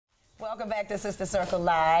Welcome back to Sister Circle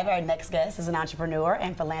Live. Our next guest is an entrepreneur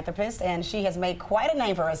and philanthropist, and she has made quite a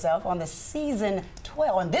name for herself on this season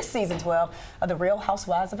 12 of the Real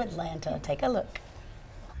Housewives of Atlanta. Take a look.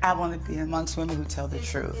 I want to be amongst women who tell the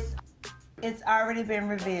truth. It's already been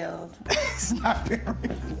revealed. It's not been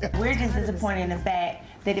revealed. We're just disappointed in the fact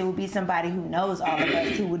that it would be somebody who knows all of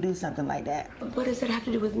us who would do something like that. But what does it have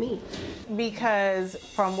to do with me? Because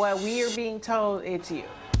from what we are being told, it's you.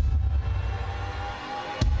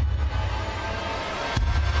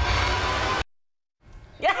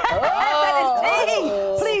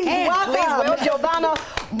 Please welcome Yovanna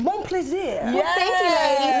Momplaisir. Yes. Thank you,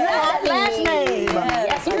 ladies. Last name.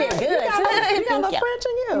 Yes, you did good. You got a little French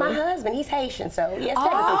in you. My husband, he's Haitian, so yes,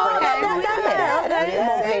 technically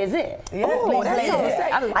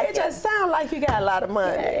French. It just sounds like you got a lot of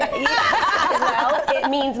money. Well, it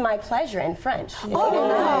means my pleasure in French.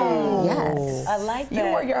 Oh, yes. I like that.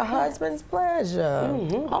 You were your husband's pleasure.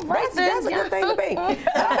 All right, That's a good thing to be.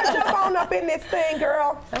 Let's jump on up in this thing,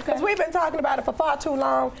 girl. Because we've been talking about it for far too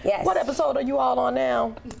long. Yes. What episode are you all on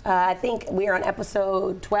now? I think we're on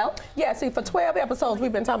episode 12. Yeah, see, for 12 episodes,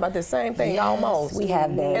 we've been talking about the same thing almost. We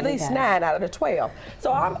have been. At least 9 out of the 12.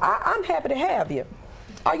 So I'm happy to have you.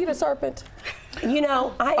 Are you the serpent? You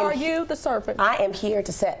know, Are you the serpent? I am here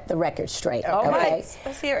to set the record straight. All okay? right.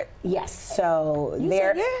 Let's hear it. Yes. So You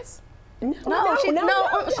there. said yes? No.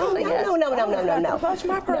 Touch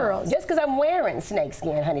my pearls. Just because I'm wearing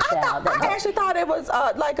snakeskin, honey child. I actually thought it was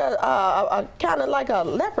like a kind of like a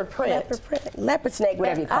leopard print. Leopard snake,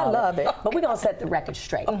 whatever you call it. I love it. But we're going to set the record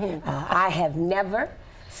straight. I have never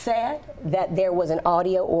said that there was an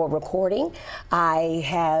audio or recording. I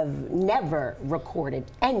have never recorded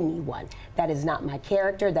anyone. That is not my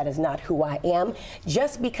character. That is not who I am.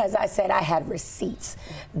 Just because I said I had receipts,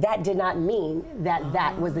 that did not mean that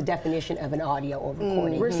that was the definition of an audio or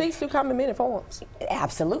recording. Receipts do come in many forms.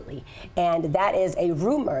 Absolutely. And that is a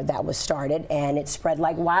rumor that was started, and it spread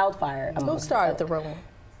like wildfire. Who started the rumor?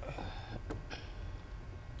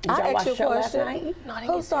 Did y'all watch the show last night?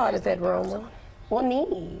 Who started that rumor? Well,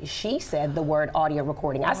 Nee. She said the word audio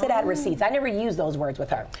recording. I said I had receipts. I never used those words with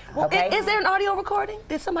her. Okay? Is there an audio recording?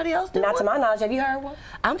 Did somebody else do Not one? to my knowledge. Have you heard one?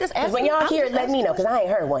 I'm just asking. When y'all hear it, let me know, because I ain't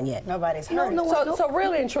heard one yet. Nobody's heard it. So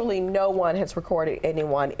really and truly, no one has recorded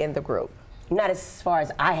anyone in the group. Not as far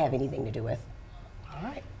as I have anything to do with. All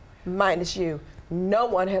right. Minus you. No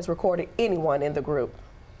one has recorded anyone in the group.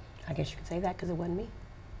 I guess you could say that because it wasn't me.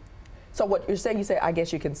 So what you're saying, you say, I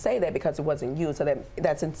guess you can say that because it wasn't you. So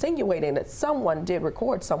that's insinuating that someone did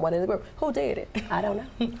record someone in the group. Who did it? I don't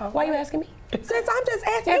know. Why are you asking me? Since I'm just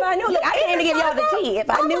asking. If I knew, look, I came to give y'all the tea. If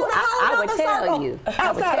I knew, I would tell you.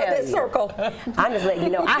 Outside of this circle. I'm just letting you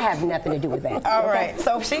know I have nothing to do with that. All right.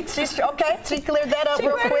 So she's okay. She cleared that up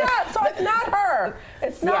real quick. So it's not her.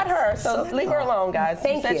 It's not her. So leave her alone, guys.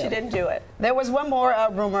 Thank you. you. She didn't do it. There was one more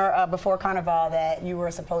rumor before Carnival that you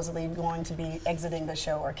were supposedly going to be exiting the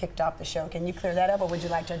show or kicked off the show. Can you clear that up, or would you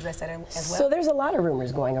like to address that as well? So there's a lot of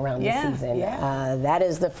rumors going around this season. That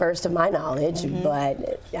is the first of my knowledge,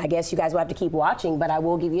 but I guess you guys will have to keep watching. But I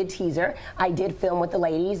will give you a teaser. I did film with the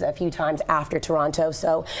ladies a few times after Toronto,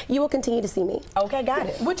 so you will continue to see me. Okay, got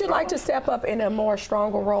it. Would you like to step up in a more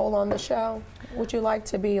stronger role on the show? Would you like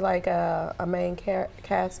to be like a main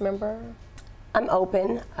cast member? I'm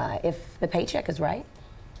open if the paycheck is right.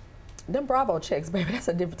 Them Bravo checks, baby, that's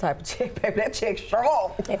a different type of check, baby. That check's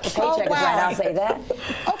strong. If the paycheck is right, I'll say that.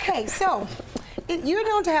 Okay, so you're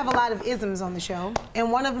known to have a lot of isms on the show,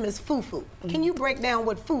 and one of them is foo-foo. Can you break down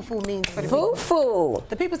what foo-foo means for the people? Foo-foo.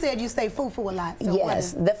 The people said you say foo-foo a lot. So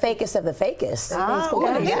Yes, the fakest of the fakest.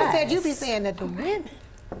 The people said you be saying that the women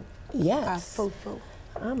are Yes. foo-foo.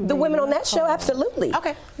 The women on that show, absolutely.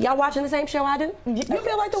 Okay. Y'all watching the same show I do? You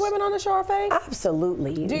feel like the women on the show are fake?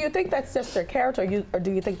 Absolutely. Do you think that's just their character, or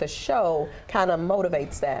do you think the show kind of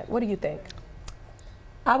motivates that? What do you think?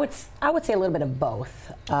 I would say a little bit of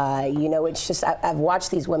both. You know, it's just I've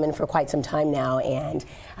watched these women for quite some time now, and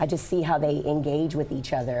I just see how they engage with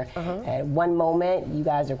each other. At one moment, you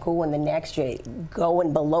guys are cool, and the next, you're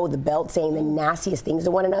going below the belt, saying the nastiest things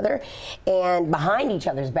to one another, and behind each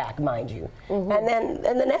other's back, mind you. And then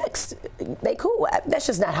the next, they cool. That's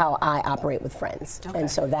just not how I operate with friends, and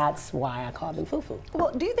so that's why I call them foo-foo.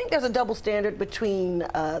 Well, do you think there's a double standard between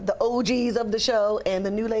the OGs of the show and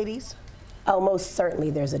the new ladies? Oh, most certainly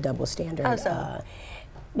there's a double standard. How so?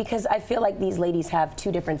 Because I feel like these ladies have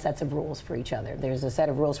two different sets of rules for each other. There's a set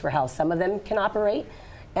of rules for how some of them can operate,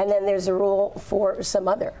 And then there's a rule for some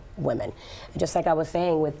other women. Just like I was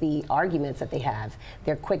saying with the arguments that they have,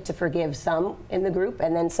 they're quick to forgive some in the group,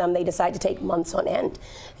 and then some they decide to take months on end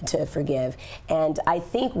to forgive. And I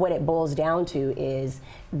think what it boils down to is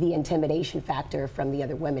the intimidation factor from the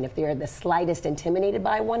other women. If they're the slightest intimidated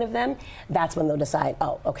by one of them, that's when they'll decide,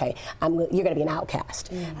 oh, okay, you're going to be an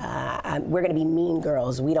outcast. We're going to be mean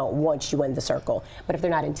girls. We don't want you in the circle. But if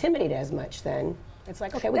they're not intimidated as much, then it's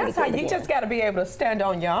like, okay, that's how you just got to be able to stand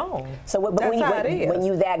on your own. So but when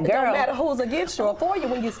you that girl, it don't matter who's against you or for you.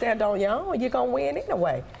 When you stand on your own, you're gonna win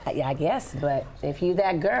anyway. Yeah, I guess. But if you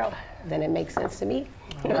that girl, then it makes sense to me.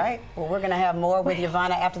 All right. Well, we're gonna have more with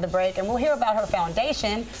Yovanna after the break, and we'll hear about her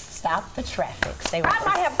foundation, Stop the Traffic. Stay with us. I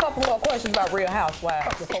might have a couple more questions about Real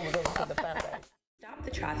Housewives before we go to the foundation. Stop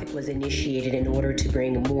the Traffic was initiated in order to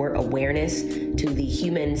bring more awareness to the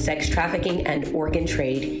human sex trafficking and organ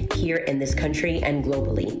trade here in this country and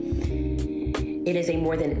globally. It is a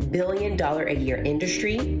more than $1 billion a year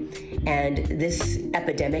industry, and this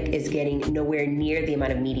epidemic is getting nowhere near the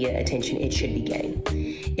amount of media attention it should be getting.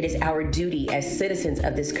 It is our duty as citizens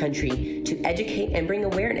of this country to educate and bring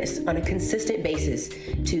awareness on a consistent basis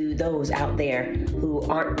to those out there who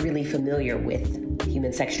aren't really familiar with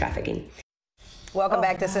human sex trafficking. Welcome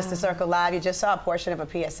back to Sister Circle Live. You just saw a portion of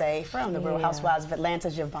a PSA from the Real Housewives of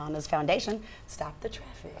Atlanta's Yovanna's foundation, Stop the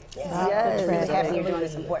Traffic. Yes. Really happy you're doing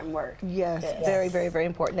this important work. Yes, very, very, very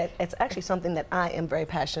important. It's actually something that I am very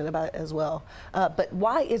passionate about as well. But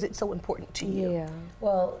why is it so important to you? Yeah.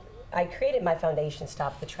 Well, I created my foundation,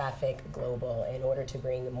 Stop the Traffic Global, in order to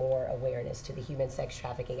bring more awareness to the human sex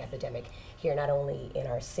trafficking epidemic here, not only in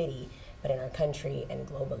our city, but in our country and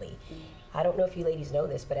globally. I don't know if you ladies know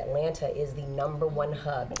this, but Atlanta is the #1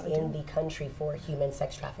 hub in the country for human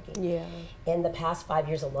sex trafficking. Yeah. In the past 5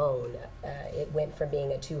 years alone, it went from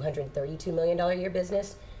being a $232 million a year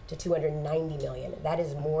business to $290 million. That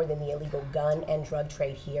is more than the illegal gun and drug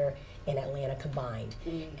trade here in Atlanta combined.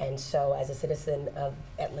 And so as a citizen of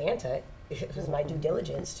Atlanta, it was my due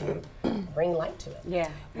diligence to bring light to it. Yeah.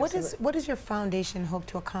 What does your foundation hope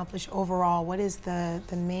to accomplish overall? What is the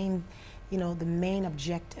main, the main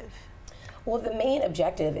objective? Well, the main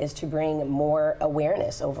objective is to bring more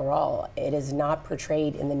awareness overall. It is not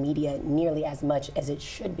portrayed in the media nearly as much as it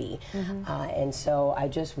should be. And so I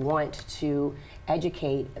just want to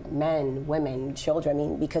educate men, women,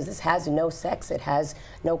 children, because this has no sex, it has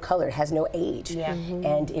no color, it has no age.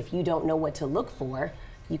 And if you don't know what to look for,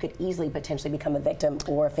 you could easily potentially become a victim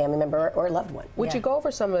or a family member or a loved one. Would you go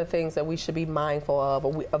over some of the things that we should be mindful of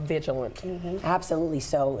or vigilant? Absolutely.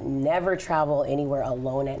 So never travel anywhere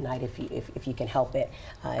alone at night if you can help it.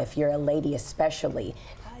 If you're a lady especially,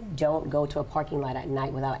 don't go to a parking lot at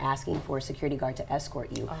night without asking for a security guard to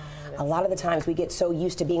escort you. A lot of the times we get so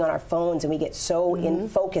used to being on our phones and we get so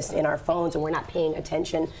focused in our phones and we're not paying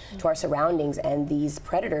attention to our surroundings, and these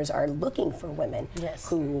predators are looking for women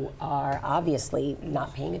who are obviously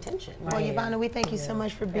not paying attention. Well, Yovanna, we thank you so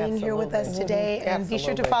much for being here with us today. And be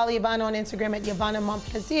sure to follow Yovanna on Instagram at Yovanna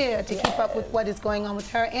Momplaisir to keep up with what is going on with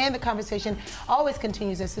her. And the conversation always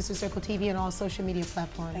continues at Sister Circle TV and all social media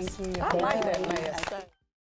platforms. Thank you. I like that, man.